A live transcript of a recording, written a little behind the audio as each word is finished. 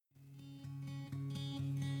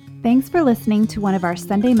Thanks for listening to one of our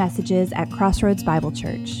Sunday messages at Crossroads Bible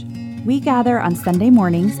Church. We gather on Sunday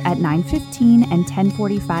mornings at 9:15 and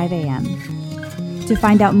 10:45 a.m. To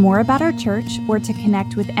find out more about our church or to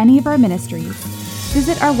connect with any of our ministries,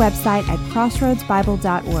 visit our website at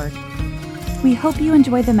crossroadsbible.org. We hope you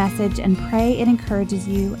enjoy the message and pray it encourages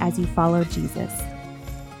you as you follow Jesus.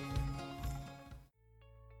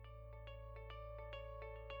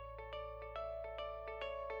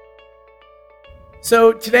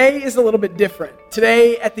 So today is a little bit different.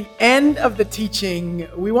 Today, at the end of the teaching,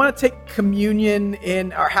 we want to take communion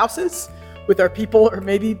in our houses with our people or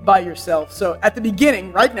maybe by yourself. So at the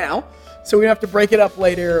beginning, right now, so we don't have to break it up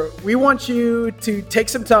later, we want you to take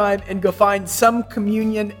some time and go find some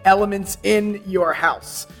communion elements in your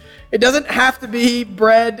house. It doesn't have to be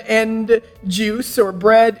bread and juice or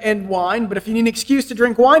bread and wine, but if you need an excuse to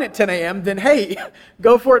drink wine at 10 a.m., then hey,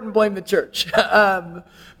 go for it and blame the church.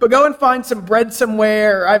 But go and find some bread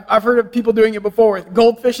somewhere. I've heard of people doing it before with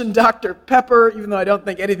goldfish and Dr. Pepper, even though I don't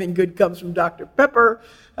think anything good comes from Dr. Pepper.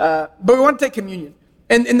 But we want to take communion.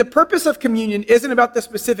 And the purpose of communion isn't about the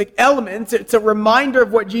specific elements. It's a reminder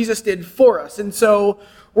of what Jesus did for us. And so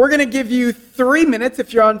we're going to give you 3 minutes,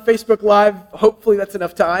 if you're on Facebook Live, hopefully that's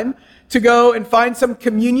enough time, to go and find some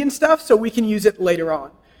communion stuff so we can use it later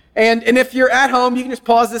on. And if you're at home, you can just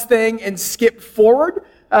pause this thing and skip forward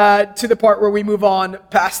to the part where we move on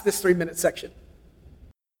past this 3-minute section.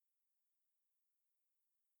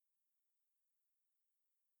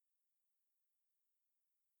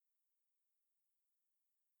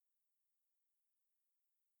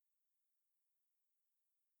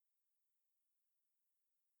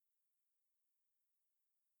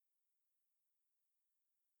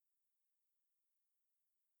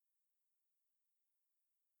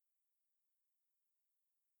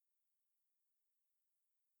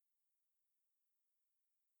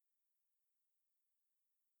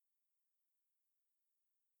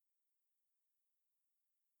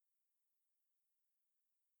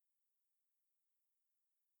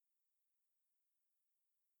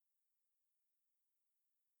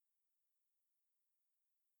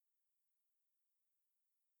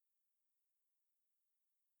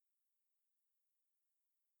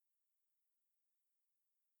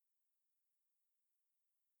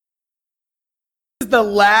 The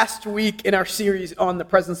last week in our series on the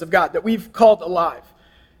presence of God that we've called Alive.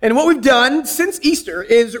 And what we've done since Easter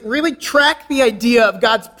is really track the idea of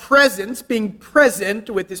God's presence being present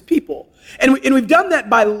with his people. And we've done that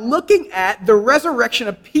by looking at the resurrection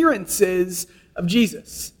appearances of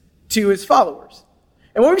Jesus to his followers.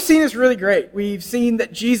 And what we've seen is really great. We've seen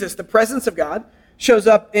that Jesus, the presence of God, shows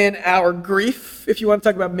up in our grief, if you want to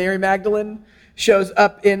talk about Mary Magdalene, shows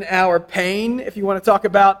up in our pain, if you want to talk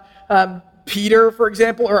about Peter, for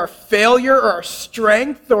example, or our failure or our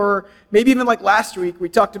strength, or maybe even like last week, we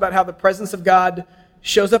talked about how the presence of God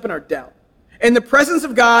shows up in our doubt. And the presence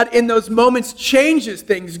of God in those moments changes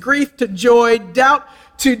things, grief to joy, doubt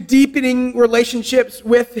to deepening relationships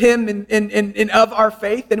with him and of our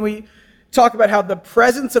faith. And we talk about how the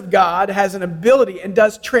presence of God has an ability and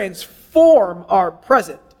does transform our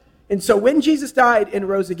present. And so when Jesus died and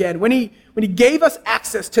rose again, when he gave us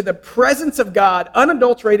access to the presence of God,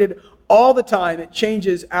 unadulterated all the time, it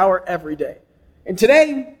changes our everyday. And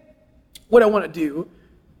today, what I want to do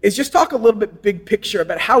is just talk a little bit big picture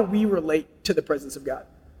about how we relate to the presence of God.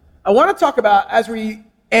 I want to talk about, as we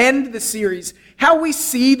end the series, how we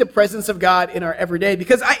see the presence of God in our everyday,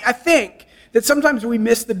 because I think that sometimes we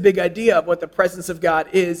miss the big idea of what the presence of God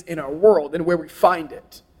is in our world and where we find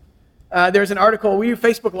it. There's an article, we do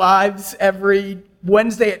Facebook Lives every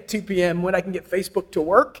Wednesday at 2 p.m. when I can get Facebook to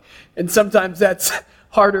work, and sometimes that's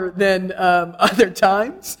harder than other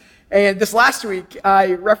times. And this last week,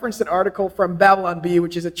 I referenced an article from Babylon Bee,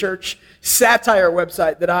 which is a church satire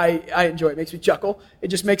website that I enjoy. It makes me chuckle. It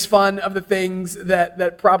just makes fun of the things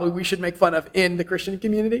that probably we should make fun of in the Christian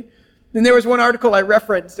community. And there was one article I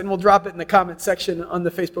referenced, and we'll drop it in the comments section on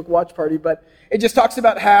the Facebook Watch Party, but it just talks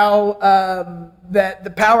about how that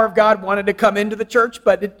the power of God wanted to come into the church,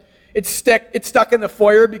 but it's stuck in the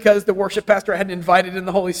foyer because the worship pastor hadn't invited in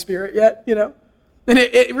the Holy Spirit yet, you know? And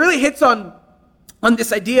it really hits on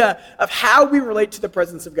this idea of how we relate to the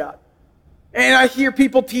presence of God. And I hear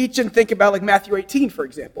people teach and think about like Matthew 18, for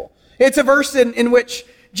example. It's a verse in which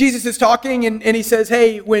Jesus is talking and he says,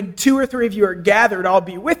 hey, when 2 or 3 of you are gathered, I'll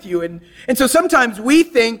be with you. And so sometimes we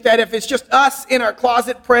think that if it's just us in our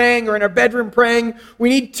closet praying or in our bedroom praying, we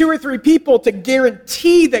need 2 or 3 people to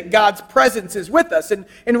guarantee that God's presence is with us. And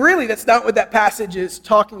really, that's not what that passage is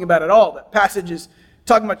talking about at all. That passage is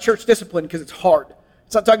talking about church discipline because it's hard.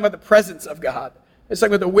 It's not talking about the presence of God. It's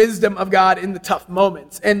talking about the wisdom of God in the tough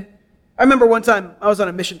moments. And I remember one time I was on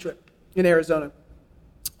a mission trip in Arizona,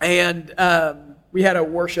 and we had a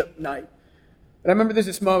worship night. And I remember there's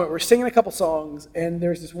this moment, we're singing a couple songs, and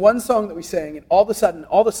there's this one song that we sang, and all of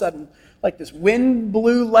a sudden, like this wind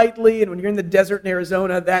blew lightly, and when you're in the desert in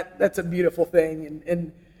Arizona, that's a beautiful thing.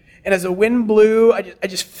 And as the wind blew, I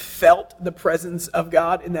just felt the presence of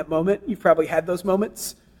God in that moment. You've probably had those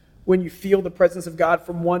moments when you feel the presence of God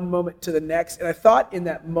from one moment to the next. And I thought in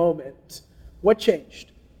that moment, what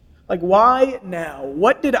changed? Like, why now?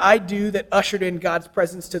 What did I do that ushered in God's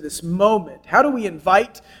presence to this moment? How do we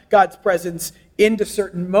invite God's presence into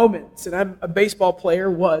certain moments? And I'm a baseball player,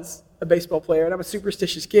 and I'm a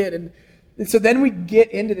superstitious kid. And so then we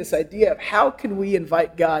get into this idea of how can we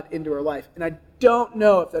invite God into our life? And I don't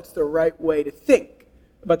know if that's the right way to think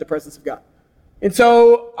about the presence of God. And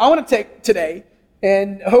so I want to take today,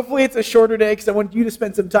 and hopefully it's a shorter day because I want you to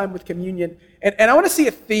spend some time with communion. And I want to see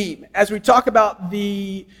a theme as we talk about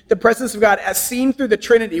the presence of God as seen through the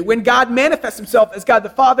Trinity. When God manifests himself as God the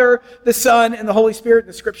Father, the Son, and the Holy Spirit in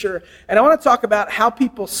the Scripture. And I want to talk about how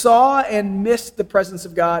people saw and missed the presence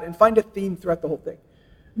of God and find a theme throughout the whole thing.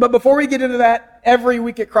 But before we get into that, every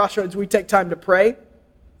week at Crossroads, we take time to pray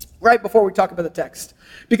right before we talk about the text.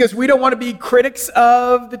 Because we don't want to be critics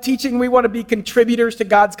of the teaching. We want to be contributors to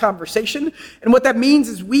God's conversation. And what that means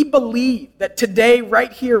is we believe that today,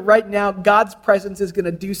 right here, right now, God's presence is going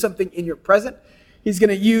to do something in your present. He's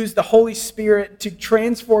going to use the Holy Spirit to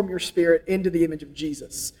transform your spirit into the image of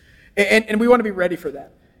Jesus. And we want to be ready for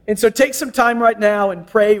that. And so take some time right now and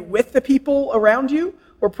pray with the people around you,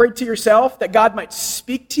 or pray to yourself that God might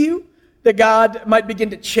speak to you, that God might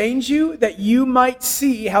begin to change you, that you might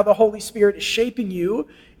see how the Holy Spirit is shaping you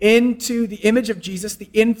into the image of Jesus,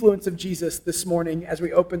 the influence of Jesus this morning as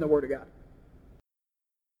we open the Word of God.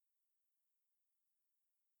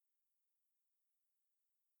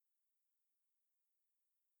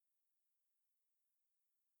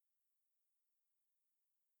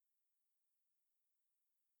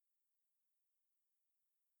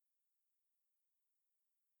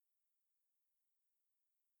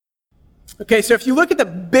 Okay, so if you look at the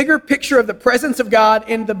bigger picture of the presence of God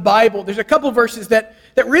in the Bible, there's a couple verses that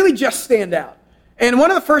really just stand out. And one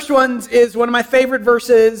of the first ones is one of my favorite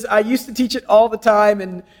verses. I used to teach it all the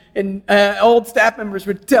time, and old staff members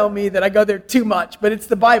would tell me that I go there too much. But it's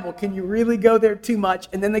the Bible. Can you really go there too much?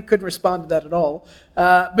 And then they couldn't respond to that at all.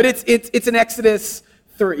 But it's in Exodus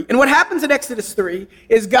 3. And what happens in Exodus 3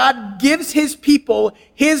 is God gives his people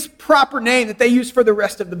his proper name that they use for the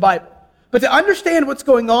rest of the Bible. But to understand what's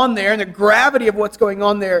going on there and the gravity of what's going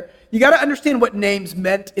on there, you got to understand what names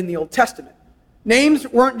meant in the Old Testament. Names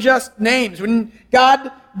weren't just names. When God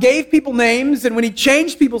gave people names, and when he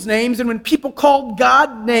changed people's names, and when people called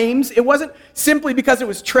God names, it wasn't simply because it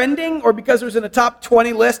was trending or because it was in a top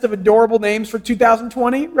 20 list of adorable names for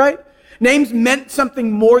 2020, right? Names meant something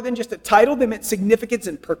more than just a title. They meant significance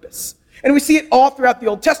and purpose. And we see it all throughout the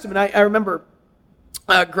Old Testament. I remember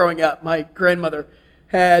growing up, my grandmother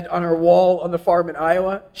had on her wall on the farm in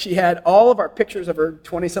Iowa, she had all of our pictures of her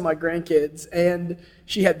 20-some-odd grandkids, and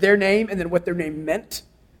she had their name and then what their name meant.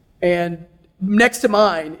 And next to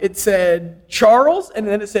mine, it said Charles, and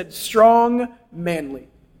then it said strong, manly.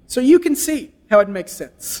 So you can see how it makes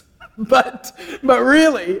sense. But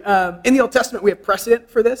really, in the Old Testament, we have precedent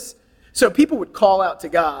for this. So people would call out to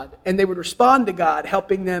God, and they would respond to God,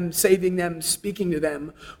 helping them, saving them, speaking to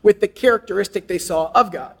them with the characteristic they saw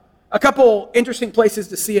of God. A couple interesting places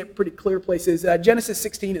to see it, pretty clear places. Genesis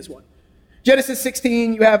 16 is one. Genesis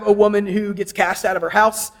 16, you have a woman who gets cast out of her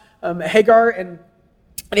house, Hagar, and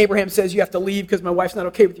Abraham says, you have to leave because my wife's not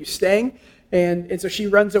okay with you staying. And so she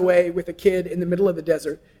runs away with a kid in the middle of the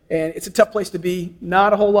desert. And it's a tough place to be.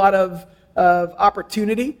 Not a whole lot of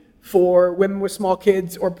opportunity for women with small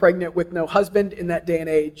kids or pregnant with no husband in that day and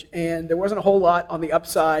age. And there wasn't a whole lot on the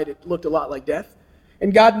upside. It looked a lot like death.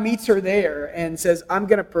 And God meets her there and says, I'm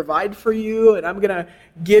going to provide for you, and I'm going to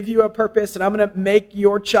give you a purpose, and I'm going to make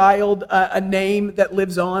your child a name that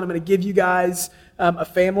lives on. I'm going to give you guys a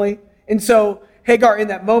family. And so Hagar in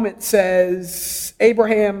that moment says, she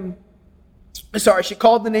called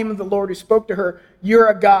the name of the Lord who spoke to her, you're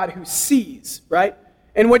a God who sees, right?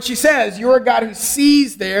 And what she says, you're a God who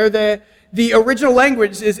sees there, the original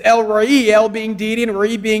language is El Roi, El being deity and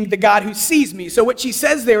Roi being the God who sees me. So what she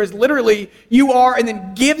says there is literally, you are, and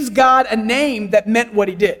then gives God a name that meant what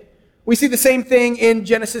he did. We see the same thing in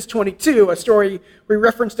Genesis 22, a story we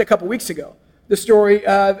referenced a couple weeks ago. The story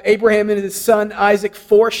of Abraham and his son Isaac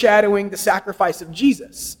foreshadowing the sacrifice of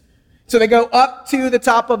Jesus. So they go up to the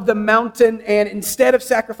top of the mountain, and instead of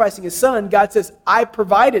sacrificing his son, God says, I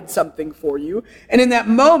provided something for you. And in that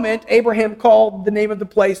moment, Abraham called the name of the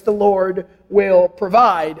place, the Lord will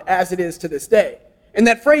provide, as it is to this day. And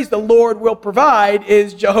that phrase, the Lord will provide,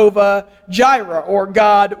 is Jehovah Jireh, or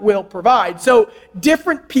God will provide. So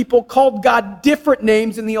different people called God different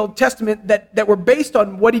names in the Old Testament that were based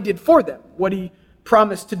on what he did for them, what he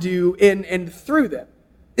promised to do in and through them.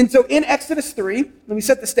 And so in Exodus 3, let me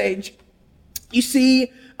set the stage, you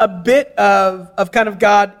see a bit of kind of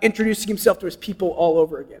God introducing himself to his people all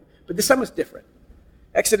over again. But this time was different.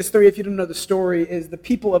 Exodus 3, if you don't know the story, is the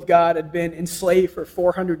people of God had been enslaved for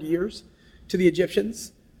 400 years to the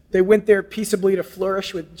Egyptians. They went there peaceably to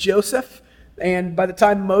flourish with Joseph. And by the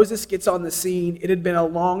time Moses gets on the scene, it had been a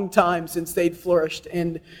long time since they'd flourished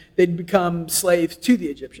and they'd become slaves to the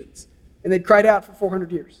Egyptians. And they'd cried out for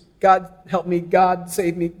 400 years. God, help me. God,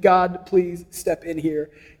 save me. God, please step in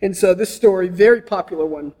here. And so this story, very popular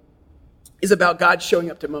one, is about God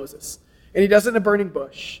showing up to Moses. And he does it in a burning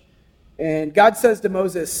bush. And God says to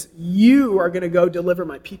Moses, you are going to go deliver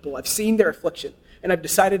my people. I've seen their affliction, and I've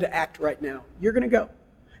decided to act right now. You're going to go.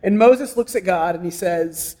 And Moses looks at God, and he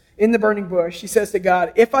says, in the burning bush, he says to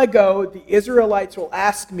God, if I go, the Israelites will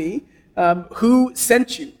ask me, who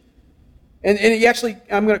sent you? And he actually,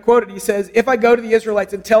 I'm going to quote it, he says, if I go to the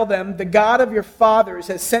Israelites and tell them, the God of your fathers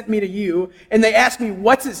has sent me to you, and they ask me,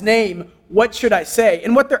 what's his name? What should I say?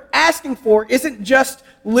 And what they're asking for isn't just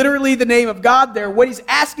literally the name of God there. What he's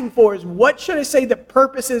asking for is, what should I say the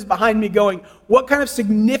purpose is behind me going? What kind of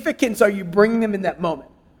significance are you bringing them in that moment?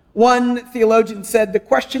 One theologian said the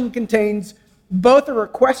question contains both a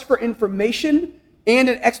request for information and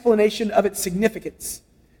an explanation of its significance.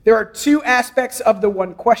 There are two aspects of the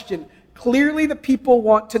one question. Clearly, the people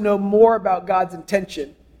want to know more about God's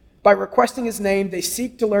intention. By requesting his name, they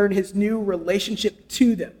seek to learn his new relationship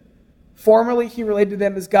to them. Formerly, he related to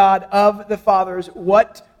them as God of the fathers.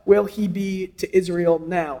 What will he be to Israel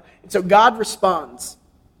now? And so God responds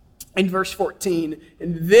in verse 14,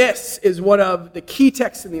 and this is one of the key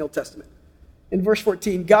texts in the Old Testament. In verse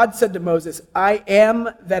 14, God said to Moses, I am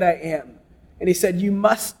that I am. And he said, you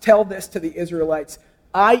must tell this to the Israelites.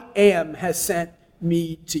 I am has sent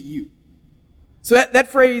me to you. So that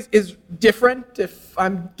phrase is different. If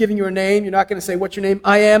I'm giving you a name, you're not going to say, what's your name?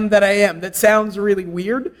 I am that I am. That sounds really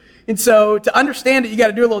weird. And so to understand it, you got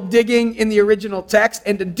to do a little digging in the original text.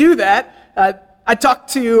 And to do that, I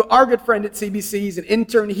talked to our good friend at CBC. He's an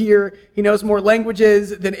intern here. He knows more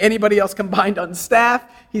languages than anybody else combined on staff.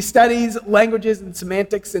 He studies languages and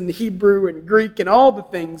semantics and Hebrew and Greek and all the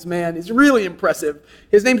things, man. He's really impressive.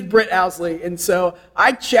 His name's Britt Owsley. And so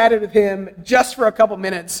I chatted with him just for a couple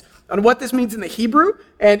minutes on what this means in the Hebrew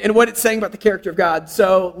and what it's saying about the character of God.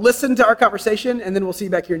 So listen to our conversation, and then we'll see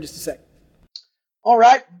you back here in just a sec. All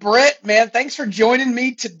right, Britt, man, thanks for joining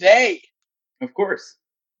me today. Of course.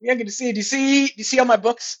 Yeah, good to see you. Do you see all my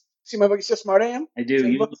books? See my books? See how smart I am? I do.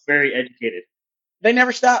 You look very educated. They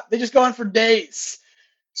never stop. They just go on for days.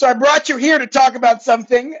 So I brought you here to talk about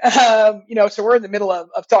something. So we're in the middle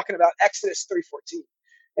of talking about Exodus 3:14.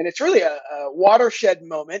 And it's really a watershed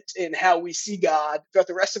moment in how we see God throughout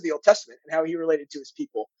the rest of the Old Testament and how he related to his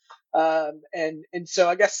people. And so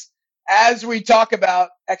I guess as we talk about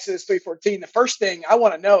Exodus 3:14, the first thing I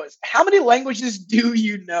want to know is, how many languages do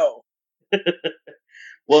you know?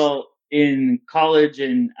 Well, in college,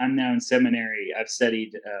 and I'm now in seminary, I've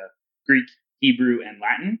studied Greek, Hebrew, and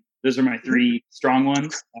Latin. Those are my three strong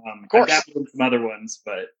ones. I've dabbled in some other ones,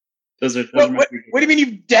 but those are my three. What do you mean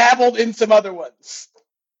you've dabbled in some other ones?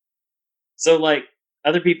 So, like,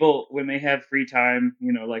 other people, when they have free time,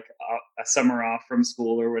 like a summer off from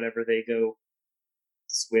school or whatever, they go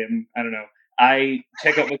swim. I don't know. I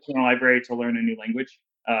check out books in the library to learn a new language.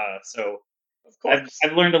 So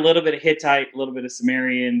I've learned a little bit of Hittite, a little bit of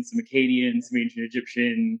Sumerian, some Akkadian, some ancient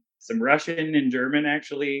Egyptian, some Russian and German,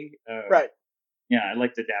 actually. Right. Yeah, I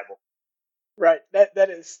like to dabble. Right. That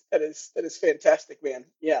is fantastic, man.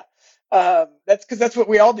 Yeah. That's because that's what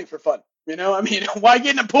we all do for fun. Why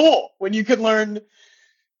get in a pool when you could learn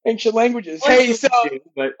ancient languages?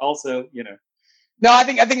 But also, No, I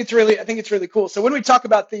think it's really cool. So when we talk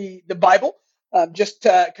about the Bible, just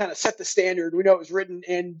to kind of set the standard, we know it was written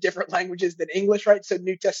in different languages than English, right? So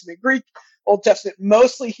New Testament Greek, Old Testament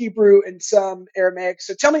mostly Hebrew, and some Aramaic.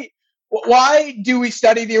 So tell me, why do we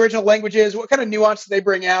study the original languages? What kind of nuance do they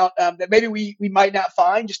bring out that maybe we might not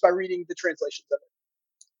find just by reading the translations of it?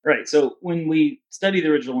 Right. So when we study the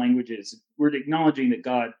original languages, we're acknowledging that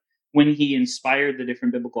God, when he inspired the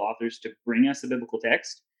different biblical authors to bring us the biblical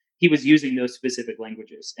text, he was using those specific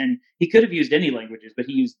languages. And he could have used any languages, but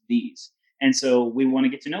he used these. And so we want to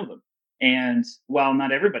get to know them. And while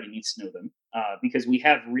not everybody needs to know them, because we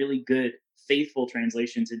have really good, faithful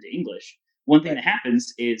translations into English, one thing that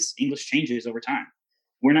happens is English changes over time.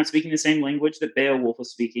 We're not speaking the same language that Beowulf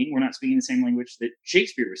was speaking. We're not speaking the same language that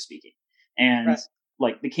Shakespeare was speaking. And Right.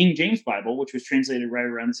 like the King James Bible, which was translated right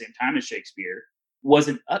around the same time as Shakespeare, was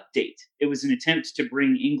an update. It was an attempt to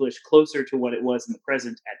bring English closer to what it was in the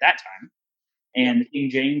present at that time. And King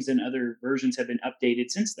James and other versions have been updated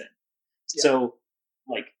since then. Yeah. So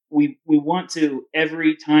like we want to,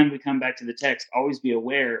 every time we come back to the text, always be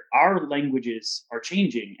aware our languages are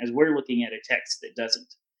changing as we're looking at a text that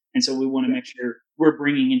doesn't. And so we want to make sure we're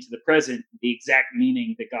bringing into the present the exact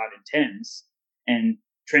meaning that God intends. And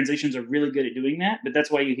translations are really good at doing that. But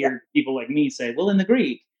that's why you hear people like me say, well, in the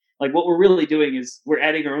Greek, like what we're really doing is we're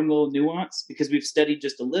adding our own little nuance because we've studied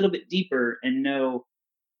just a little bit deeper and know,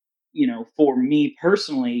 you know, for me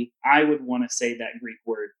personally, I would want to say that Greek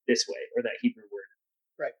word this way or that Hebrew word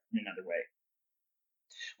in another way.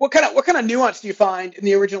 What kind of nuance do you find in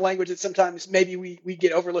the original language that sometimes maybe we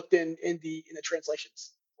get overlooked in the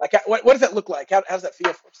translations? Like what does that look like? How does that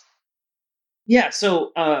feel for us? Yeah,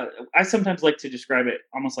 so I sometimes like to describe it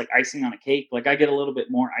almost like icing on a cake. Like I get a little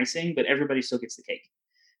bit more icing, but everybody still gets the cake.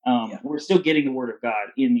 We're still getting the word of God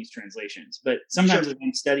in these translations, but sometimes as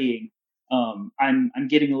I'm studying, I'm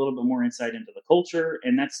getting a little bit more insight into the culture,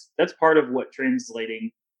 and that's part of what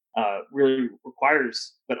translating really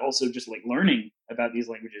requires, but also just like learning about these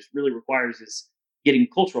languages really requires is getting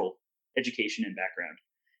cultural education and background.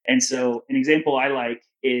 And so an example I like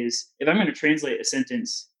is if I'm going to translate a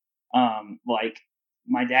sentence, like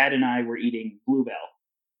my dad and I were eating Bluebell,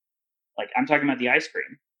 like I'm talking about the ice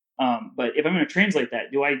cream. But if I'm going to translate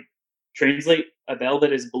that, do I translate a bell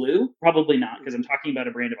that is blue? Probably not, because I'm talking about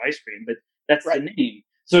a brand of ice cream, but that's the name.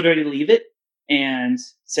 So do I leave it and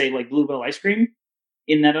say like Bluebell ice cream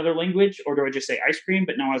in that other language, or do I just say ice cream?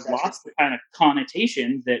 But now I've lost the kind of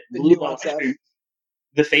connotation that Bluebell ice cream,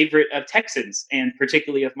 the favorite of Texans and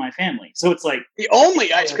particularly of my family. So it's like the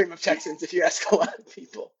only ice cream of Texans, if you ask a lot of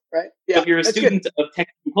people, right? Yeah. If you're a student of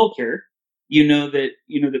Texan culture, you know that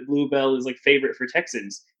Bluebell is like favorite for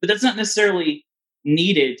Texans, but that's not necessarily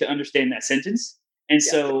needed to understand that sentence. And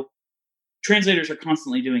so translators are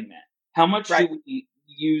constantly doing that. How much do we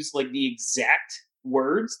use like the exact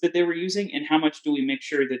words that they were using, and how much do we make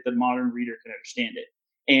sure that the modern reader can understand it?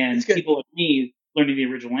 And people like me learning the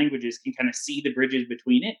original languages can kind of see the bridges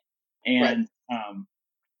between it. And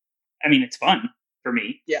I mean, it's fun for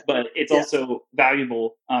me, but it's also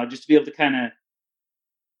valuable just to be able to kind of.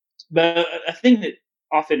 But a thing that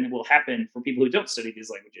often will happen for people who don't study these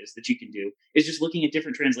languages that you can do is just looking at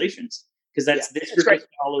different translations, because that's this group of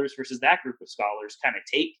scholars versus that group of scholars kind of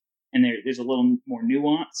take, and there's a little more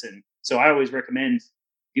nuance. And so I always recommend,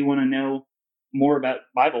 if you want to know more about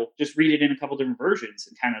Bible, just read it in a couple different versions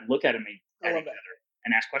and kind of look at them together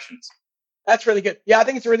and ask questions. That's really good. Yeah, I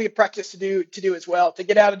think it's a really good practice to do as well, to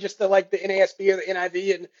get out of just the NASB or the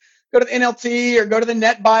NIV and go to the NLT or go to the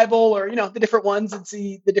Net Bible or, the different ones and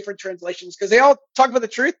see the different translations, because they all talk about the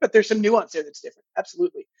truth, but there's some nuance there that's different.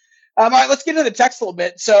 Absolutely. All right, let's get into the text a little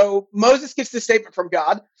bit. So Moses gets this statement from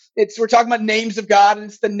God. We're talking about names of God, and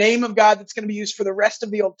it's the name of God that's going to be used for the rest of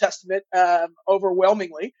the Old Testament,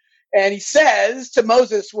 overwhelmingly. And he says to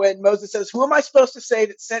Moses, when Moses says, "Who am I supposed to say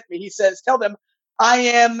that sent me?" He says, "Tell them, I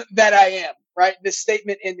am that I am," right? This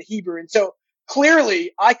statement in the Hebrew. And so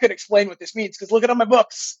clearly I could explain what this means, because look at all my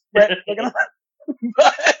books, right? Look at them.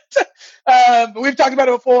 But we've talked about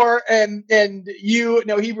it before, and you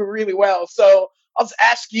know Hebrew really well. So I'll just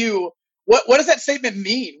ask you, what does that statement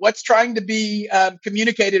mean? What's trying to be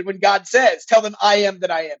communicated when God says, "Tell them I am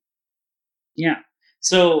that I am"? Yeah.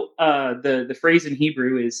 So the phrase in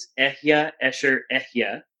Hebrew is Ehya, Esher,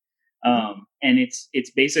 Ehya. And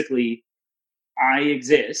it's basically, I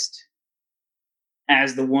exist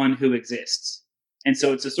as the one who exists. And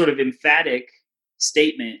so it's a sort of emphatic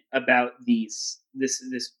statement about this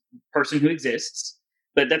person who exists,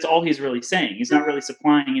 but that's all he's really saying. He's not really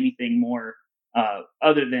supplying anything more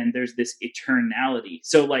other than there's this eternality.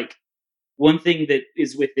 So like one thing that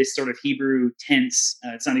is with this sort of Hebrew tense,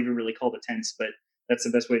 it's not even really called a tense, but that's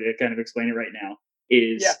the best way to kind of explain it right now,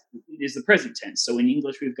 is the present tense. So in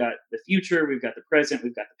English, we've got the future, we've got the present,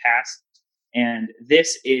 we've got the past, and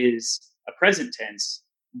this is a present tense.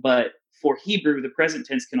 But for Hebrew, the present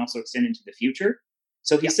tense can also extend into the future.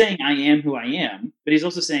 So he's saying, I am who I am, but he's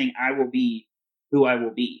also saying, I will be who I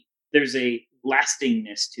will be. There's a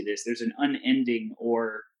lastingness to this. There's an unending,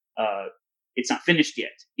 or it's not finished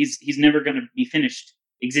yet. He's never going to be finished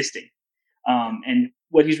existing. And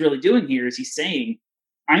what he's really doing here is he's saying,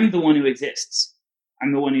 I'm the one who exists.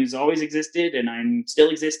 I'm the one who's always existed, and I'm still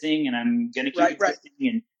existing, and I'm going to keep existing.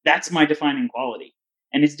 And that's my defining quality.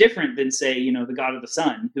 And it's different than, say, the God of the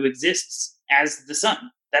sun, who exists as the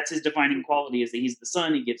sun. That's his defining quality, is that he's the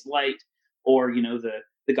sun, he gives light. Or, the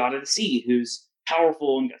the God of the sea, who's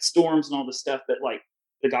powerful and got storms and all this stuff. But like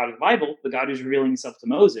the God of the Bible, the God who's revealing himself to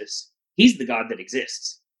Moses, he's the God that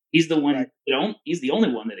exists. He's the one, he's the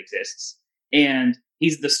only one that exists. And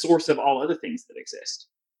he's the source of all other things that exist.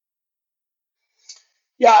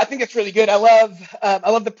 Yeah, I think it's really good. I love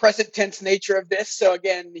the present tense nature of this. So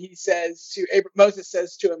again, Moses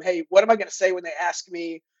says to him, "Hey, what am I going to say when they ask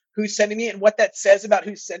me who's sending me?" And what that says about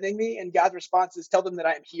who's sending me, and God's response is, "Tell them that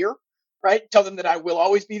I am here." Right? Tell them that I will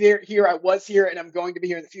always be here. I was here, and I'm going to be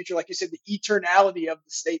here in the future. Like you said, the eternality of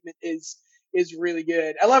the statement is really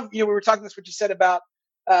good. I love, we were talking this what you said about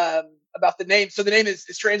the name. So the name is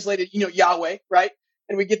translated, Yahweh, right?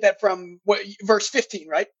 And we get that from verse 15,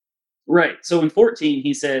 right? Right. So in 14,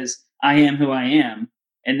 he says, "I am who I am."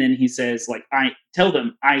 And then he says, like, "I tell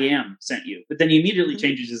them I am sent you." But then he immediately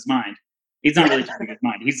changes his mind. He's not really changing his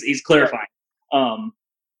mind. He's clarifying.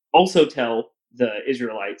 Also tell the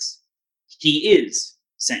Israelites, he is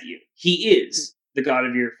sent you. He is the God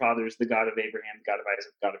of your fathers, the God of Abraham, the God of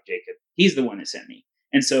Isaac, the God of Jacob. He's the one that sent me.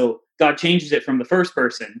 And so God changes it from the first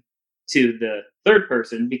person to the third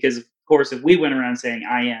person, because of course, if we went around saying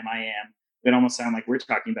I am, it almost sound like we're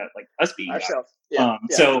talking about like us being ourselves. God.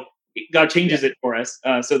 So God changes it for us.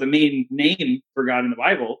 So the main name for God in the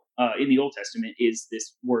Bible, in the Old Testament, is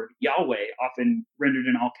this word Yahweh, often rendered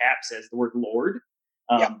in all caps as the word Lord.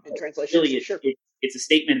 In translation, really, it's a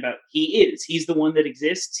statement about he is. He's the one that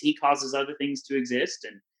exists. He causes other things to exist,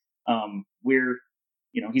 and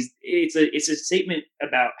it's a statement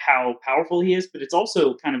about how powerful he is, but it's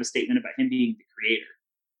also kind of a statement about him being the creator.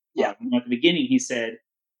 Yeah. At the beginning, he said,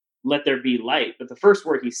 "Let there be light," but the first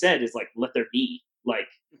word he said is like, "Let there be." Like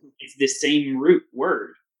it's this same root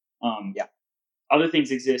word. Other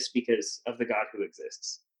things exist because of the God who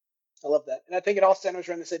exists. I love that. And I think it all centers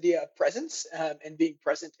around this idea of presence, and being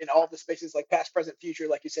present in all the spaces, like past, present, future,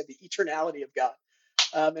 like you said, the eternality of God.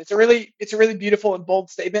 It's a really beautiful and bold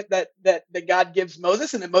statement that God gives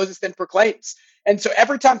Moses, and that Moses then proclaims. And so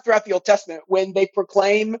every time throughout the Old Testament, when they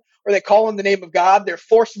proclaim or they call on the name of God, they're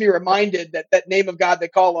forced to be reminded that that name of God they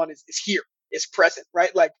call on is here, is present,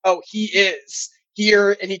 right? Like, oh, he is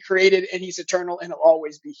here, and he created, and he's eternal, and he'll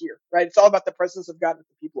always be here, right? It's all about the presence of God with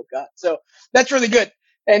the people of God. So that's really good.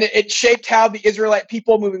 And it shaped how the Israelite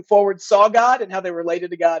people moving forward saw God and how they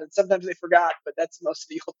related to God. And sometimes they forgot, but that's most of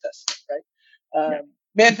the Old Testament, right?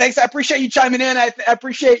 Man, thanks. I appreciate you chiming in. I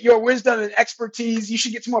appreciate your wisdom and expertise. You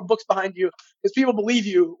should get some more books behind you, because people believe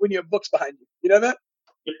you when you have books behind you. You know that?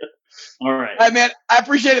 All right. All right, man. I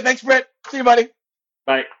appreciate it. Thanks, Brett. See you, buddy.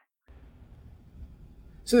 Bye.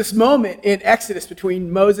 So this moment in Exodus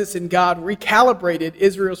between Moses and God recalibrated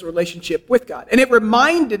Israel's relationship with God. And it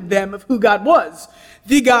reminded them of who God was.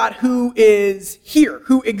 The God who is here,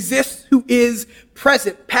 who exists, who is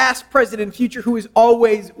present, past, present, and future, who is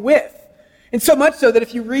always with. And so much so that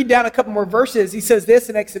if you read down a couple more verses, he says this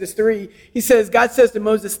in Exodus 3. He says, God says to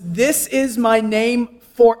Moses, "This is my name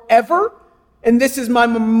forever, and this is my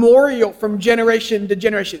memorial from generation to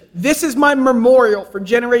generation." This is my memorial from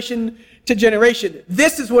generation to generation.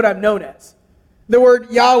 This is what I'm known as. The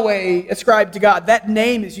word Yahweh ascribed to God, that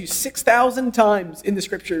name is used 6,000 times in the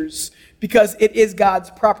scriptures because it is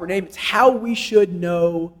God's proper name. It's how we should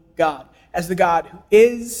know God, as the God who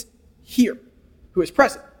is here, who is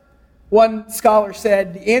present. One scholar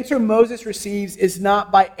said, the answer Moses receives is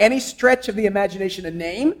not by any stretch of the imagination a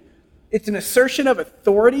name. It's an assertion of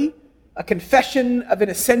authority, a confession of an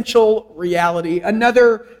essential reality.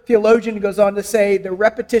 Another theologian goes on to say, the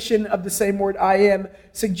repetition of the same word, I am,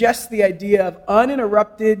 suggests the idea of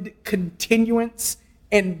uninterrupted continuance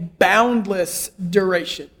and boundless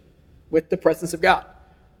duration with the presence of God.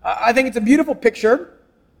 I think it's a beautiful picture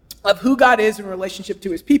of who God is in relationship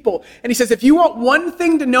to his people. And he says, if you want one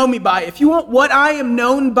thing to know me by, if you want what I am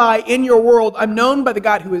known by in your world, I'm known by the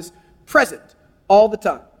God who is present all the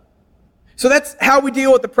time. So that's how we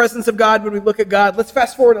deal with the presence of God when we look at God. Let's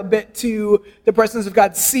fast forward a bit to the presence of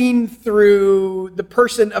God seen through the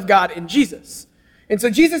person of God in Jesus. And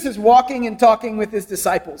so Jesus is walking and talking with his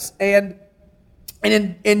disciples. And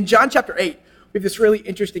in John chapter 8, we have this really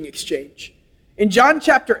interesting exchange. In John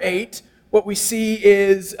chapter 8, what we see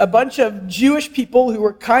is a bunch of Jewish people who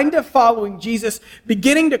are kind of following Jesus,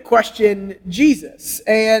 beginning to question Jesus.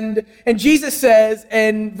 And Jesus says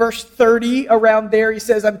in verse 30, around there, he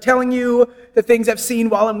says, I'm telling you the things I've seen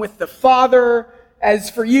while I'm with the Father. As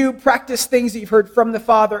for you, practice things that you've heard from the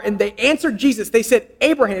Father. And they answered Jesus. They said,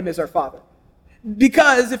 Abraham is our father.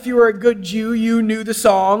 Because if you were a good Jew, you knew the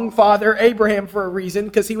song, Father Abraham, for a reason,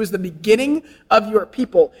 because he was the beginning of your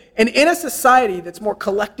people. And in a society that's more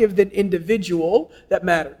collective than individual, that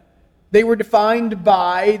mattered. They were defined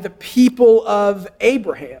by the people of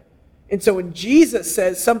Abraham. And so when Jesus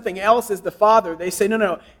says something else is the Father, they say,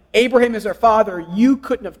 no, Abraham is our father. You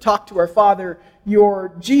couldn't have talked to our father.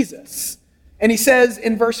 You're Jesus. And he says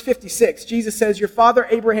in verse 56, Jesus says, your father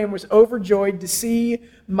Abraham was overjoyed to see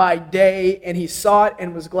my day, and he saw it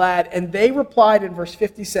and was glad. And they replied in verse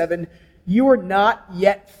 57, you are not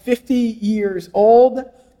yet 50 years old.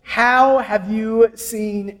 How have you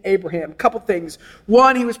seen Abraham? A couple things.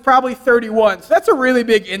 One, he was probably 31. So that's a really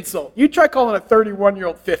big insult. You try calling a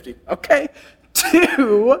 31-year-old 50, okay?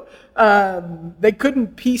 Two, they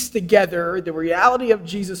couldn't piece together the reality of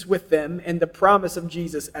Jesus with them and the promise of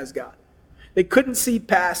Jesus as God. They couldn't see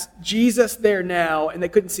past Jesus there now, and they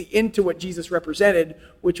couldn't see into what Jesus represented,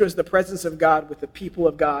 which was the presence of God with the people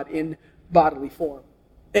of God in bodily form.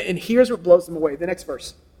 And here's what blows them away. The next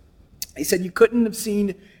verse. He said, you couldn't have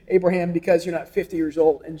seen Abraham because you're not 50 years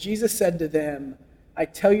old. And Jesus said to them, I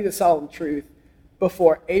tell you the solemn truth,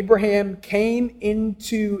 before Abraham came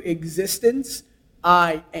into existence,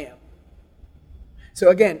 I am. So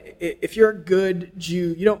again, if you're a good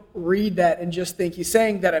Jew, you don't read that and just think he's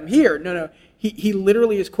saying that I'm here. No. He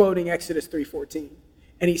literally is quoting Exodus 3:14.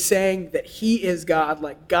 And he's saying that he is God,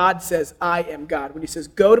 like God says, I am God. When he says,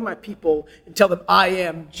 go to my people and tell them I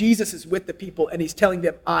am, Jesus is with the people and he's telling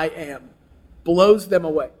them I am. Blows them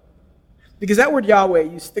away. Because that word Yahweh,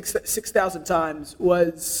 used 6,000 times,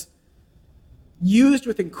 was used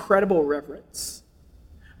with incredible reverence.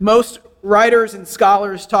 Most writers and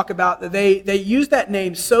scholars talk about that they use that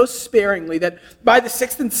name so sparingly that by the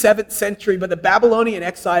 6th and 7th century, by the Babylonian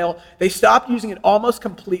exile, they stopped using it almost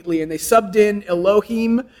completely, and they subbed in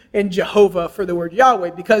Elohim and Jehovah for the word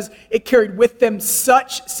Yahweh because it carried with them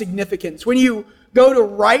such significance. When you go to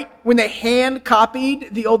write, when they hand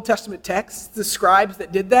copied the Old Testament texts, the scribes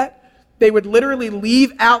that did that, they would literally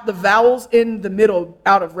leave out the vowels in the middle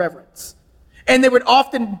out of reverence. And they would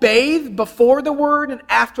often bathe before the word and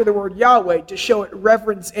after the word Yahweh to show it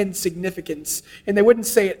reverence and significance. And they wouldn't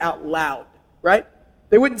say it out loud, right?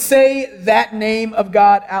 They wouldn't say that name of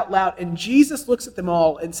God out loud. And Jesus looks at them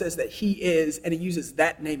all and says that he is, and he uses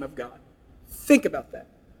that name of God. Think about that.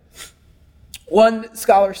 One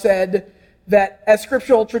scholar said that as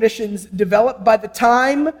scriptural traditions developed by the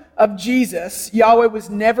time of Jesus, Yahweh was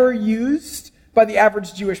never used by the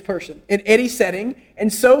average Jewish person in any setting,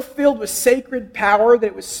 and so filled with sacred power that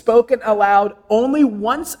it was spoken aloud only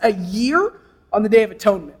once a year on the Day of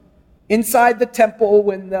Atonement, inside the temple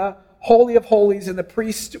when the Holy of Holies and the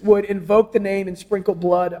priest would invoke the name and sprinkle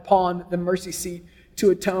blood upon the mercy seat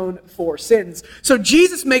to atone for sins. So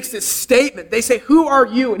Jesus makes this statement. They say, who are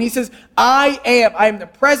you? And he says, I am. I am the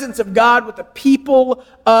presence of God with the people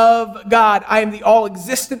of God. I am the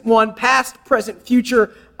all-existent one, past, present,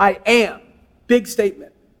 future. I am. Big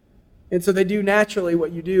statement. And so they do naturally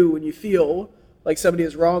what you do when you feel like somebody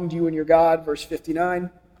has wronged you and your God. Verse 59,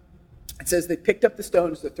 it says they picked up the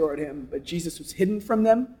stones to throw at him, but Jesus was hidden from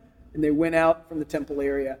them, and they went out from the temple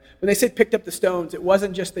area. When they say picked up the stones, it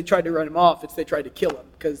wasn't just they tried to run him off, it's they tried to kill him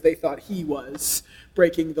because they thought he was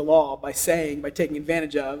breaking the law by taking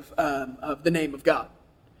advantage of the name of God,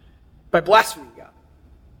 by blaspheming God.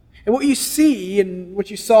 And what you see, and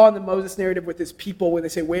what you saw in the Moses narrative with his people when they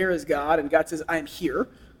say, where is God? And God says, I am here.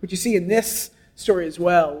 What you see in this story as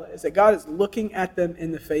well is that God is looking at them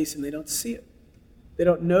in the face and they don't see it. They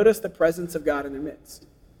don't notice the presence of God in their midst.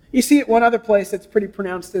 You see it one other place that's pretty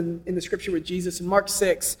pronounced in the scripture with Jesus. In Mark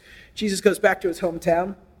 6, Jesus goes back to his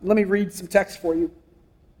hometown. Let me read some text for you.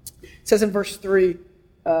 It says in verse 3,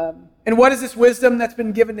 and what is this wisdom that's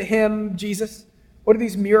been given to him, Jesus? What are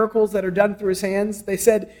these miracles that are done through his hands? They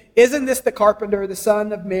said, isn't this the carpenter, the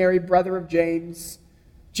son of Mary, brother of James,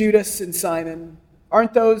 Judas, and Simon?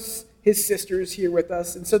 Aren't those his sisters here with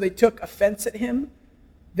us? And so they took offense at him.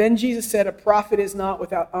 Then Jesus said, a prophet is not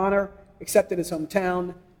without honor except in his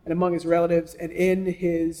hometown and among his relatives and in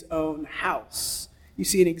his own house. You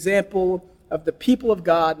see an example of the people of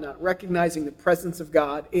God not recognizing the presence of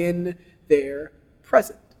God in their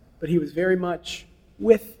present. But he was very much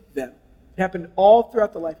with them. It happened all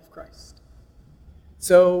throughout the life of Christ.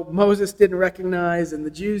 So Moses didn't recognize, and the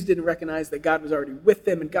Jews didn't recognize that God was already with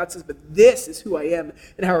them. And God says, but this is who I am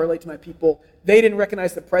and how I relate to my people. They didn't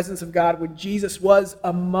recognize the presence of God when Jesus was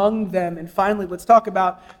among them. And finally, let's talk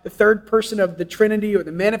about the third person of the Trinity, or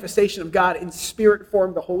the manifestation of God in spirit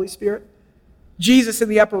form, the Holy Spirit. Jesus in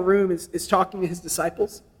the upper room is talking to his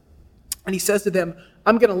disciples. And he says to them,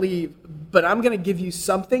 I'm going to leave, but I'm going to give you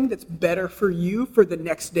something that's better for you for the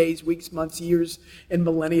next days, weeks, months, years, and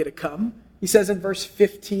millennia to come. He says in verse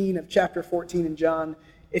 15 of chapter 14 in John,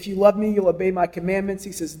 if you love me, you'll obey my commandments.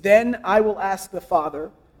 He says, then I will ask the Father,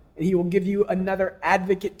 and he will give you another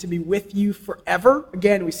advocate to be with you forever.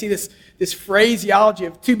 Again, we see this phraseology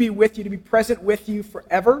of to be with you, to be present with you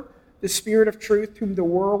forever. The Spirit of truth, whom the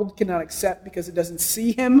world cannot accept because it doesn't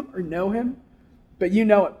see him or know him, but you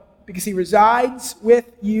know him because he resides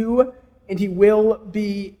with you and he will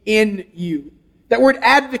be in you. That word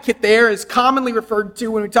advocate there is commonly referred to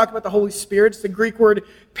when we talk about the Holy Spirit. It's the Greek word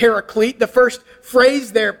paraclete. The first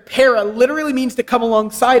phrase there, para, literally means to come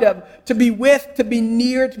alongside of, to be with, to be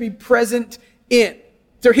near, to be present in.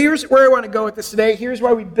 So here's where I want to go with this today. Here's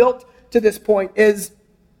why we built to this point is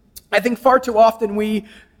I think far too often we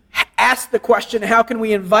ask the question, how can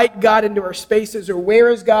we invite God into our spaces, or where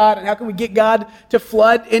is God, and how can we get God to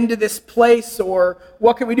flood into this place, or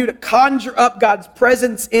what can we do to conjure up God's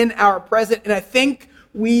presence in our present? And I think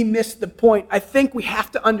we miss the point. I think we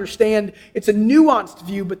have to understand it's a nuanced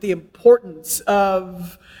view, but the importance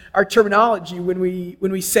of our terminology when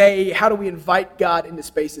we say, how do we invite God into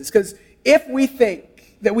spaces? Because if we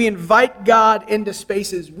think that we invite God into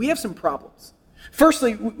spaces, we have some problems.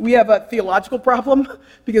 Firstly, we have a theological problem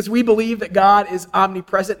because we believe that God is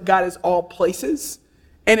omnipresent, God is all places.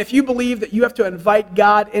 And if you believe that you have to invite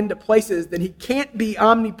God into places, then he can't be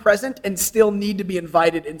omnipresent and still need to be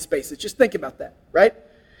invited in spaces. Just think about that, right?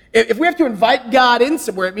 If we have to invite God in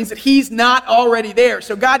somewhere, it means that he's not already there.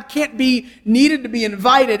 So God can't be needed to be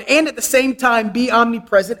invited and at the same time be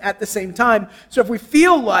omnipresent at the same time. So if we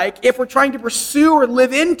feel like if we're trying to pursue or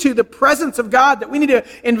live into the presence of God, that we need to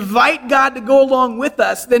invite God to go along with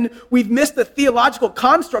us, then we've missed the theological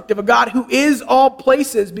construct of a God who is all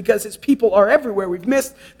places because his people are everywhere. We've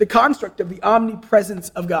missed the construct of the omnipresence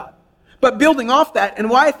of God. But building off that, and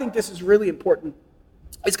why I think this is really important,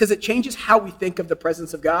 it's because it changes how we think of the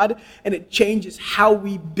presence of God, and it changes how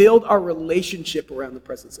we build our relationship around the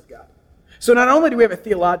presence of God. So not only do we have a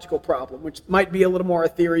theological problem, which might be a little more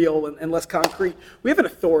ethereal and less concrete, we have an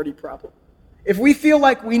authority problem. If we feel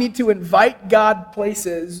like we need to invite God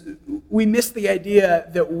places, we miss the idea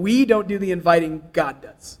that we don't do the inviting, God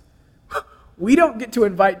does. We don't get to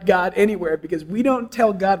invite God anywhere because we don't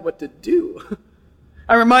tell God what to do.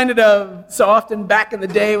 I'm reminded of so often back in the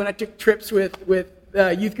day when I took trips with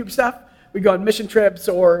youth group stuff. We'd go on mission trips,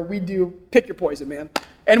 or we'd do pick your poison, man.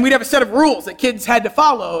 And we'd have a set of rules that kids had to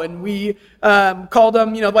follow, and we called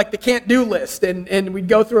them, like the can't do list. And we'd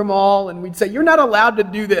go through them all, and we'd say, you're not allowed to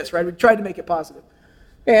do this, right? We tried to make it positive.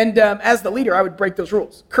 And as the leader, I would break those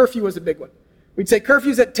rules. Curfew was a big one. We'd say,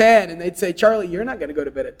 curfew's at 10, and they'd say, Charlie, you're not going to go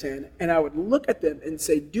to bed at 10. And I would look at them and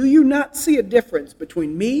say, do you not see a difference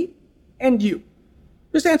between me and you?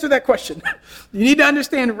 Just answer that question. You need to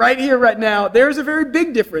understand right here, right now, there's a very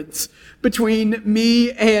big difference between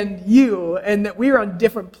me and you, and that we are on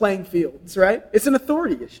different playing fields, right? It's an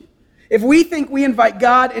authority issue. If we think we invite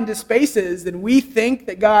God into spaces, then we think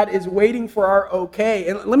that God is waiting for our okay.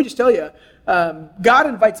 And let me just tell you, God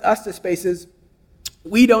invites us to spaces.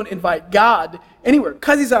 We don't invite God anywhere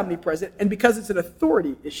because he's omnipresent and because it's an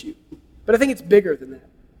authority issue. But I think it's bigger than that.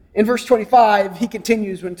 In verse 25, he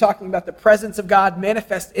continues when talking about the presence of God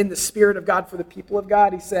manifest in the Spirit of God for the people of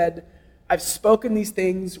God. He said, I've spoken these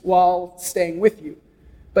things while staying with you.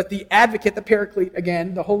 But the advocate, the paraclete,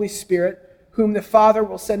 again, the Holy Spirit, whom the Father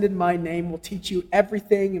will send in my name, will teach you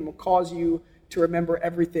everything and will cause you to remember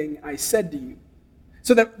everything I said to you.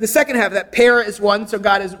 So the second half, that para is one, so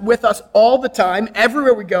God is with us all the time,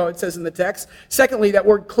 everywhere we go, it says in the text. Secondly, that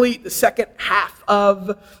word cleat, the second half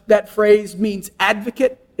of that phrase means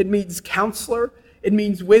advocate. It means counselor. It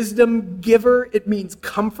means wisdom giver. It means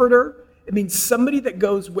comforter. It means somebody that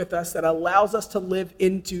goes with us, that allows us to live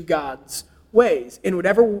into God's ways in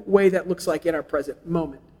whatever way that looks like in our present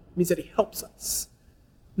moment. It means that he helps us.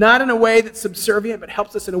 Not in a way that's subservient, but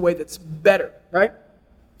helps us in a way that's better, right?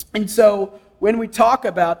 And so when we talk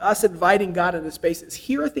about us inviting God into spaces,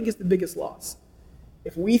 here I think is the biggest loss.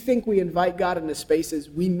 If we think we invite God into spaces,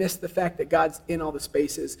 we miss the fact that God's in all the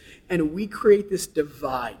spaces, and we create this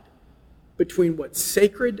divide between what's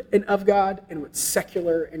sacred and of God and what's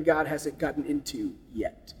secular and God hasn't gotten into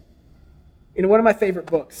yet. In one of my favorite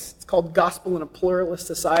books, it's called Gospel in a Pluralist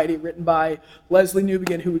Society, written by Leslie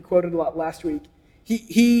Newbegin, who we quoted a lot last week.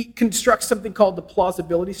 He constructs something called the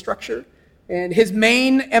plausibility structure. And his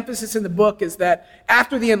main emphasis in the book is that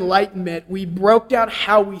after the Enlightenment, we broke down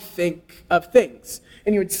how we think of things.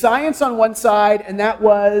 And you had science on one side, and that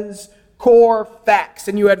was core facts.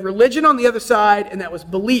 And you had religion on the other side, and that was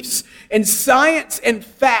beliefs. And science and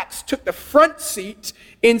facts took the front seat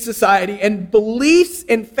in society, and beliefs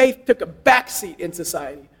and faith took a back seat in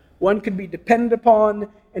society. One could be depended upon,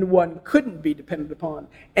 and one couldn't be depended upon.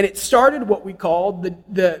 And it started what we called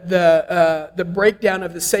the breakdown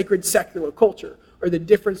of the sacred secular culture, or the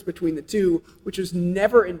difference between the two, which was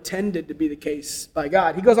never intended to be the case by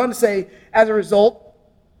God. He goes on to say, as a result,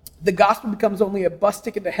 the gospel becomes only a bus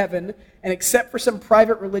ticket to heaven, and except for some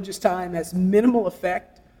private religious time, has minimal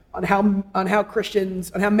effect on how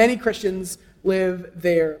many Christians live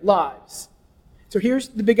their lives. So here's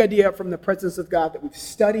the big idea from the presence of God that we've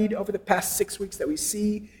studied over the past 6 weeks, that we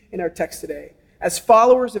see in our text today. As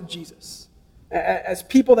followers of Jesus, as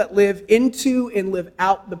people that live into and live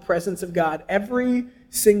out the presence of God every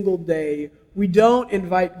single day, we don't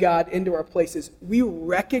invite God into our places. We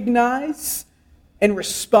recognize and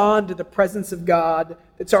respond to the presence of God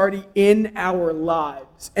that's already in our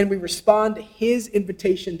lives. And we respond to his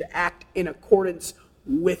invitation to act in accordance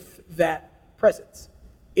with that presence.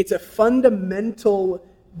 It's a fundamental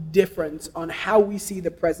difference on how we see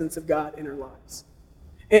the presence of God in our lives.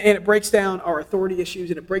 And it breaks down our authority issues,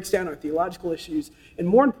 and it breaks down our theological issues. And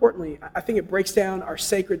more importantly, I think it breaks down our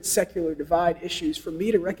sacred secular divide issues for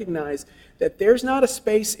me to recognize that there's not a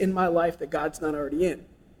space in my life that God's not already in.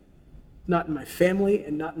 Not in my family,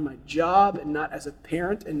 and not in my job, and not as a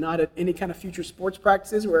parent, and not at any kind of future sports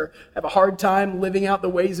practices where I have a hard time living out the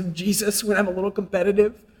ways of Jesus when I'm a little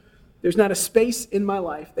competitive. There's not a space in my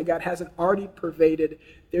life that God hasn't already pervaded.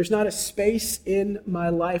 There's not a space in my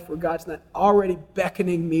life where God's not already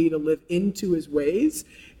beckoning me to live into his ways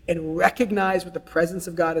and recognize what the presence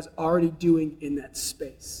of God is already doing in that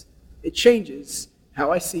space. It changes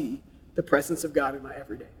how I see the presence of God in my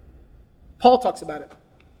everyday. Paul talks about it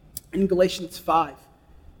in Galatians 5.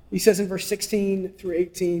 He says in verse 16 through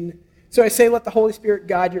 18, "So I say, let the Holy Spirit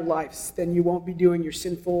guide your lives, then you won't be doing your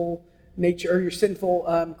sinful nature, or your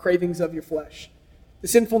sinful cravings of your flesh. The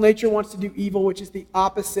sinful nature wants to do evil, which is the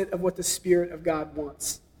opposite of what the Spirit of God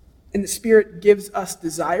wants. And the Spirit gives us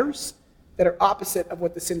desires that are opposite of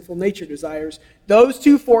what the sinful nature desires. Those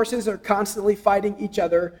two forces are constantly fighting each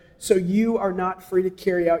other, so you are not free to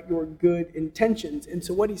carry out your good intentions." And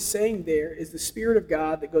so what he's saying there is the Spirit of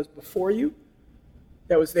God that goes before you,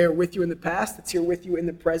 that was there with you in the past, that's here with you in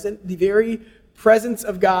the present, the very presence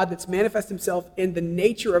of God that's manifest himself in the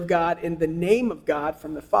nature of God, in the name of God,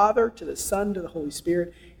 from the Father to the Son to the Holy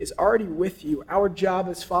Spirit, is already with you. Our job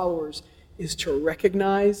as followers is to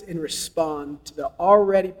recognize and respond to the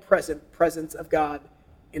already present presence of God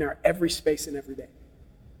in our every space and every day.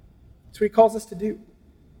 That's what he calls us to do.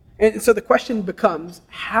 And so the question becomes,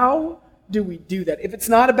 how do we do that? If it's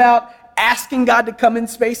not about asking God to come in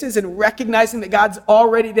spaces and recognizing that God's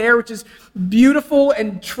already there, which is beautiful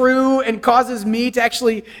and true and causes me to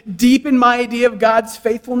actually deepen my idea of God's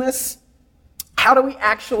faithfulness, how do we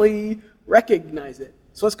actually recognize it?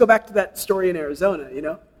 So let's go back to that story in Arizona,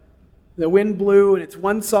 The wind blew, and it's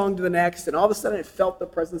one song to the next, and all of a sudden I felt the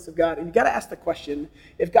presence of God. And you got to ask the question,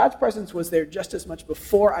 if God's presence was there just as much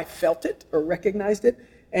before I felt it or recognized it,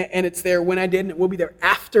 and it's there when I did, and it will be there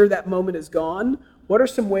after that moment is gone, what are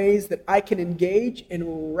some ways that I can engage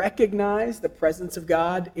and recognize the presence of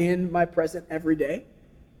God in my present every day?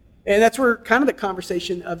 And that's where kind of the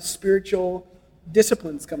conversation of spiritual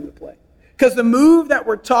disciplines come into play. Because the move that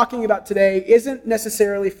we're talking about today isn't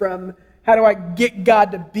necessarily from how do I get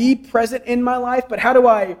God to be present in my life, but how do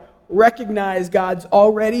I recognize God's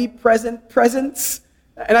already present presence?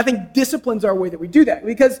 And I think disciplines are a way that we do that.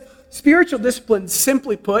 Because spiritual disciplines,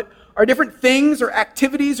 simply put, are different things or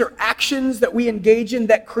activities or actions that we engage in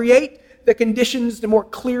that create the conditions to more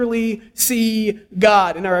clearly see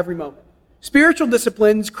God in our every moment. Spiritual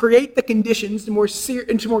disciplines create the conditions to more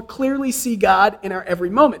clearly see God in our every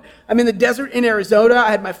moment. I'm in the desert in Arizona. I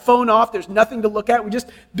had my phone off. There's nothing to look at. We just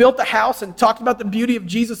built a house and talked about the beauty of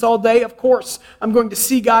Jesus all day. Of course, I'm going to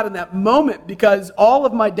see God in that moment because all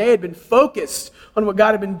of my day had been focused on what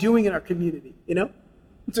God had been doing in our community, And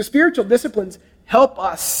so spiritual disciplines help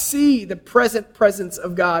us see the present presence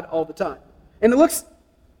of God all the time. And it looks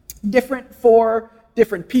different for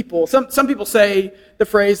different people. Some people say the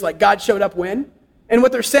phrase like God showed up when. And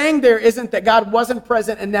what they're saying there isn't that God wasn't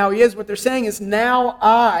present and now he is. What they're saying is now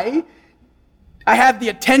I have the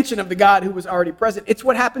attention of the God who was already present. It's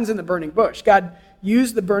what happens in the burning bush. God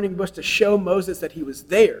used the burning bush to show Moses that he was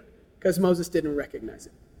there because Moses didn't recognize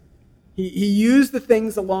it. He used the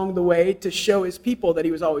things along the way to show his people that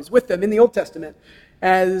he was always with them in the Old Testament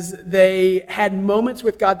as they had moments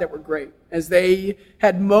with God that were great, as they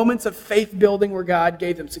had moments of faith building where God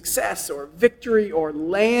gave them success or victory or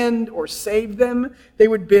land or saved them. They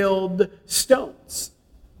would build stones.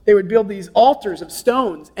 They would build these altars of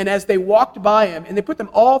stones, and as they walked by him, and they put them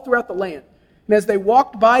all throughout the land, and as they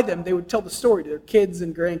walked by them, they would tell the story to their kids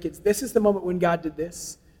and grandkids. This is the moment when God did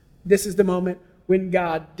this. This is the moment when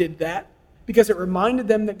God did that because it reminded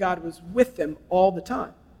them that God was with them all the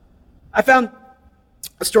time. I found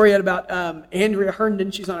a story out about Andrea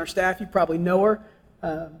Herndon. She's on our staff. You probably know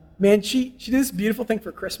her. She did this beautiful thing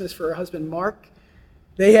for Christmas for her husband, Mark.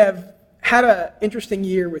 They have had an interesting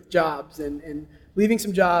year with jobs and leaving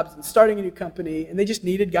some jobs and starting a new company, and they just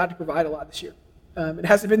needed God to provide a lot this year. It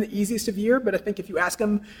hasn't been the easiest of year, but I think if you ask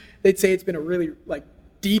them, they'd say it's been a really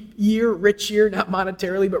deep year, rich year, not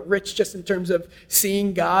monetarily, but rich just in terms of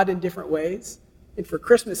seeing God in different ways. And for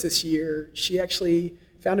Christmas this year, she actually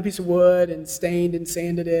found a piece of wood and stained and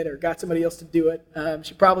sanded it or got somebody else to do it.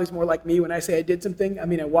 She probably is more like me when I say I did something. I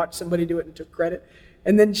mean, I watched somebody do it and took credit.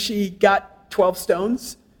 And then she got 12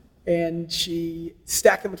 stones and she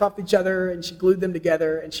stacked them on top of each other and she glued them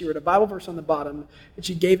together and she wrote a Bible verse on the bottom and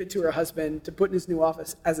she gave it to her husband to put in his new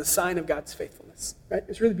office as a sign of God's faithfulness. Right?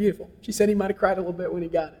 It's really beautiful. She said he might have cried a little bit when he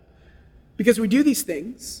got it. Because we do these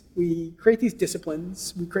things, we create these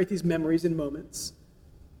disciplines, we create these memories and moments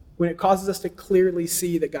when it causes us to clearly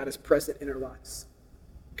see that God is present in our lives.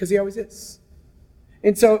 Because he always is.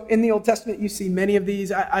 And so in the Old Testament, you see many of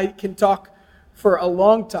these. I can talk for a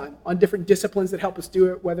long time on different disciplines that help us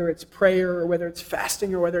do it, whether it's prayer or whether it's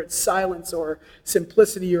fasting or whether it's silence or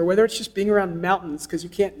simplicity or whether it's just being around mountains, because you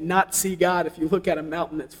can't not see God if you look at a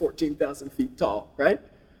mountain that's 14,000 feet tall, right?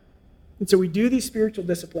 And so we do these spiritual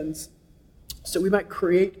disciplines so we might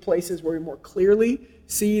create places where we more clearly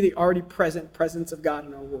see the already present presence of God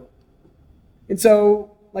in our world. And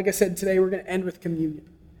so, like I said, today we're going to end with communion,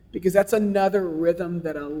 because that's another rhythm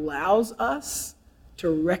that allows us to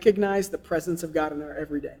recognize the presence of God in our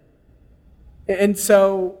everyday. And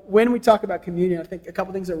so when we talk about communion, I think a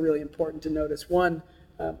couple things are really important to notice. One,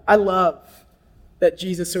 I love that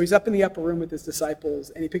Jesus, so he's up in the upper room with his disciples,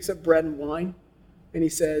 and he picks up bread and wine, and he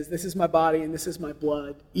says, "This is my body and this is my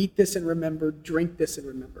blood. Eat this and remember, drink this and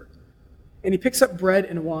remember." And he picks up bread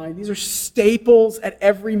and wine. These are staples at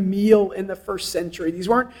every meal in the first century. These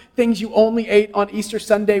weren't things you only ate on Easter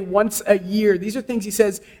Sunday once a year. These are things he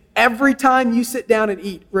says, every time you sit down and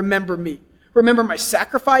eat, remember me. Remember my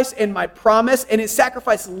sacrifice and my promise. And his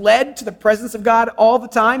sacrifice led to the presence of God all the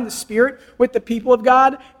time, the Spirit with the people of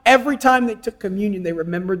God. Every time they took communion, they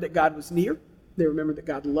remembered that God was near. They remembered that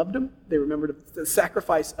God loved them. They remembered the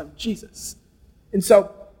sacrifice of Jesus. And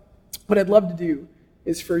so what I'd love to do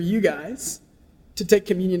is for you guys to take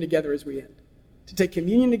communion together as we end. To take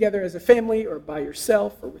communion together as a family or by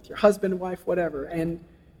yourself or with your husband, wife, whatever, and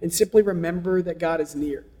simply remember that God is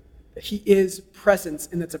near, that he is presence,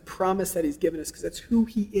 and that's a promise that he's given us because that's who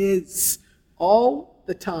he is all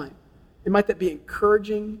the time. And might that be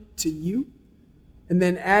encouraging to you? And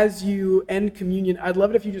then as you end communion, I'd love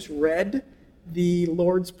it if you just read the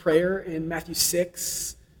Lord's Prayer in Matthew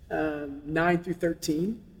 6, 9 through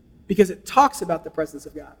 13, because it talks about the presence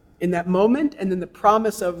of God in that moment and then the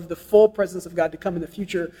promise of the full presence of God to come in the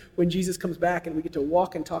future when Jesus comes back and we get to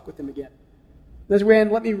walk and talk with him again. As we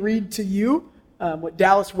end, let me read to you what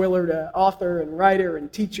Dallas Willard, an author and writer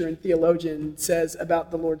and teacher and theologian, says about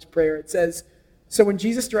the Lord's Prayer. It says, "So when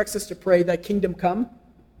Jesus directs us to pray, thy kingdom come,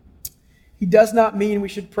 he does not mean we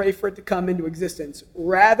should pray for it to come into existence.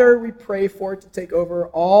 Rather, we pray for it to take over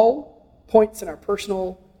all points in our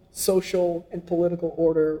personal, social, and political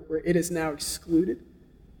order where it is now excluded.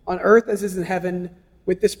 On earth as is in heaven,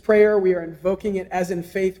 with this prayer, we are invoking it as in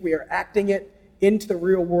faith. We are acting it into the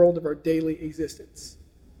real world of our daily existence."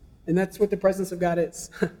 And that's what the presence of God is.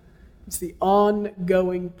 It's the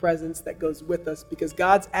ongoing presence that goes with us because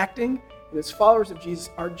God's acting, and as followers of Jesus,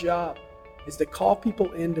 our job is to call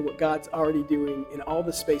people into what God's already doing in all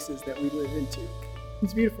the spaces that we live into.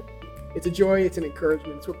 It's beautiful. It's a joy. It's an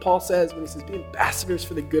encouragement. It's what Paul says when he says, be ambassadors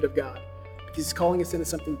for the good of God, because he's calling us into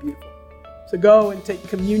something beautiful. So go and take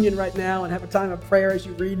communion right now and have a time of prayer as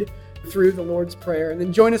you read through the Lord's Prayer. And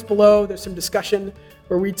then join us below. There's some discussion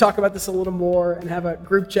where we talk about this a little more and have a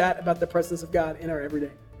group chat about the presence of God in our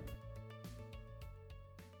everyday.